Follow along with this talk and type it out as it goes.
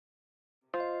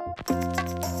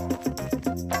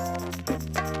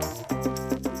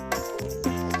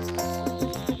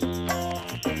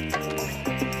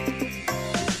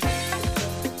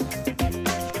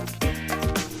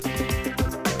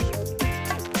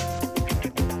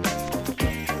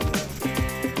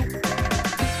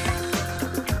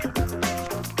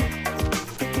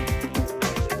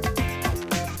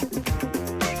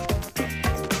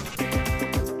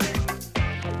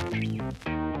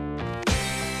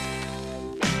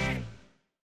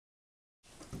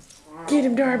Get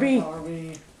him, Darby.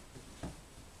 Darby.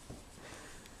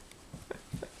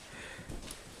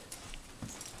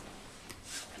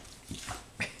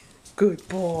 Good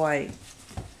boy.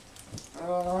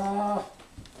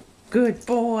 Good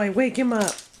boy. Wake him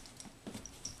up.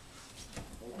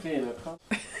 Okay, now come.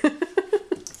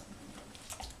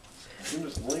 You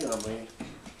just lean on me.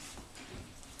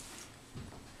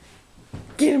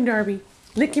 Get him, Darby.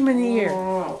 Lick him in the ear.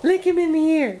 Lick him in the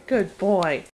ear. Good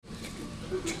boy.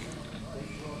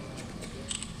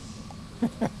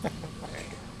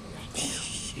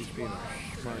 He's being a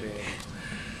smart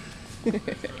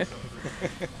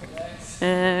ass.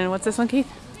 And what's this one,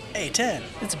 Keith? Hey, Ted,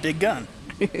 it's a big gun.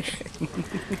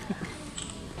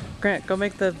 Grant, go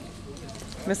make the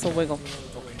missile wiggle.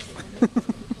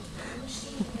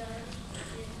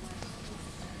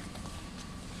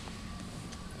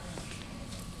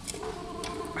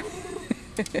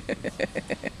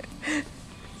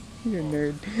 You're a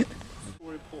nerd.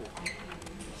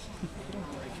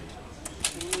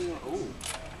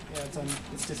 Yeah,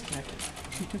 it's disconnected.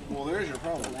 Well, there's your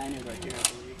problem. The lanyard right here, I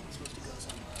believe, is supposed to go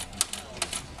somewhere.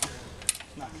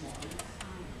 Not connected.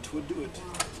 Twould do it. I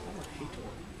would hate to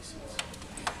work with these things.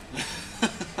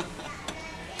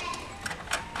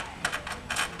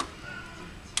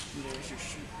 There's your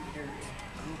shoot here.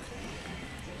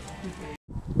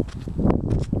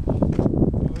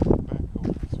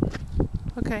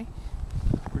 Okay.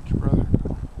 Where'd your brother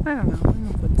go? I don't know. I'm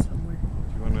gonna put it somewhere.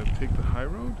 Do you want to take the high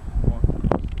road? Walk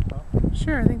across the top?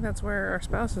 Sure, I think that's where our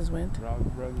spouses went.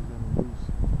 Rather than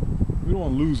lose. We don't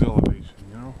want to lose elevation,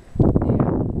 you know?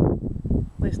 Yeah.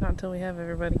 At least not until we have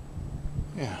everybody.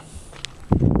 Yeah.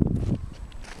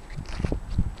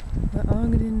 The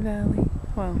Ogden Valley.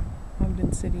 Well,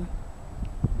 Ogden City.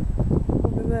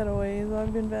 Over that way is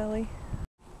Ogden Valley.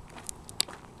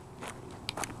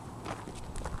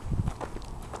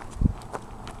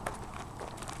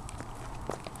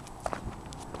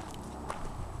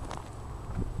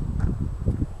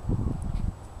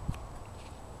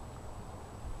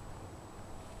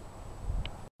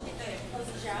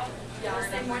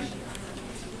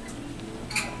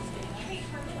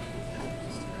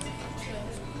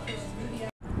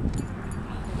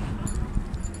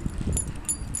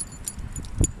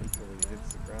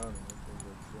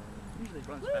 Usually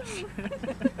runs faster.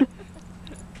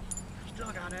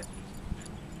 Still got it.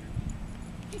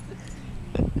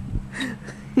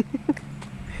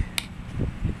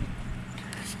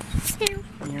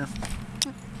 Here.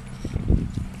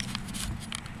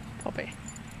 Poppy.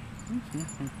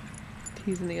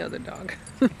 Teasing the other dog.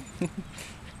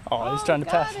 Oh, he's trying to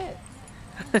pass. It.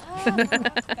 Oh.